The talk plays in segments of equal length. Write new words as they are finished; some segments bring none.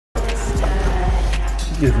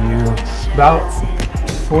give you about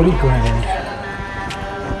 40 grand.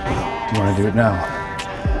 Do you want to do it now?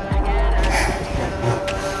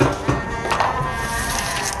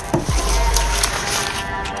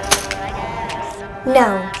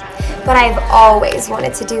 No, but I've always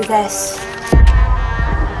wanted to do this.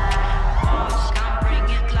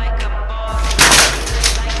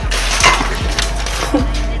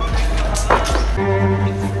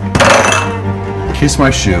 Kiss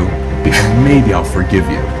my shoe, and maybe I'll forgive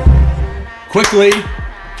you. Quickly,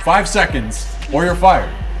 5 seconds, or you're fired.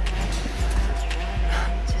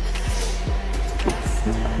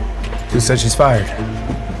 Who said she's fired?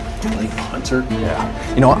 Like Hunter?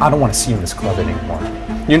 Yeah. You know what? I don't want to see you in this club anymore.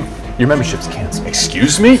 Your membership's canceled.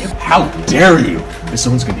 Excuse me? How dare you? If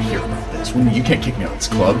someone's gonna hear about this, you can't kick me out of this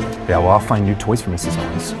club. Yeah, well, I'll find new toys for Mrs.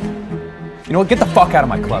 Owens. You know what? Get the fuck out of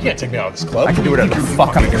my club. You can't take me out of this club. I can do whatever the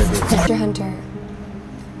fuck I'm gonna do. Mr. Hunter,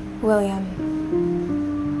 William,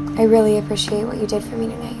 I really appreciate what you did for me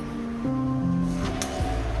tonight.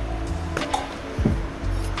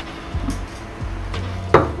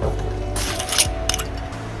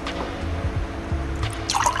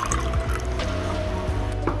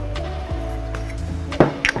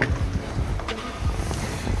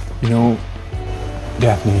 You know,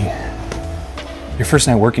 Daphne, your first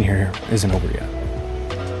night working here isn't over yet.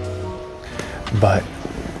 But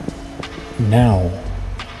now,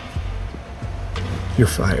 you're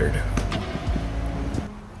fired.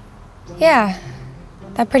 Yeah,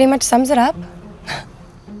 that pretty much sums it up.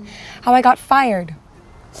 How I got fired.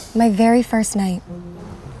 My very first night.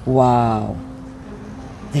 Wow.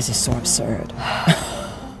 This is so absurd.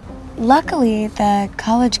 Luckily, the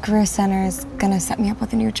College Career Center is gonna set me up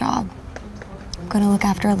with a new job. I'm gonna look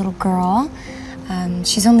after a little girl.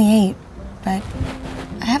 She's only 8, but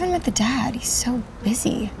I haven't met the dad. He's so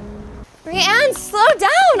busy. Brianne, slow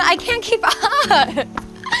down! I can't keep up!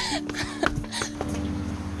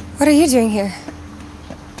 What are you doing here?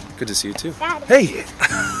 Good to see you too. Dad. Hey!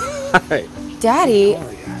 Hi. Daddy?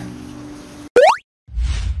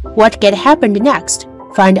 What get happened next?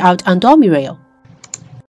 Find out on Dormy Rail.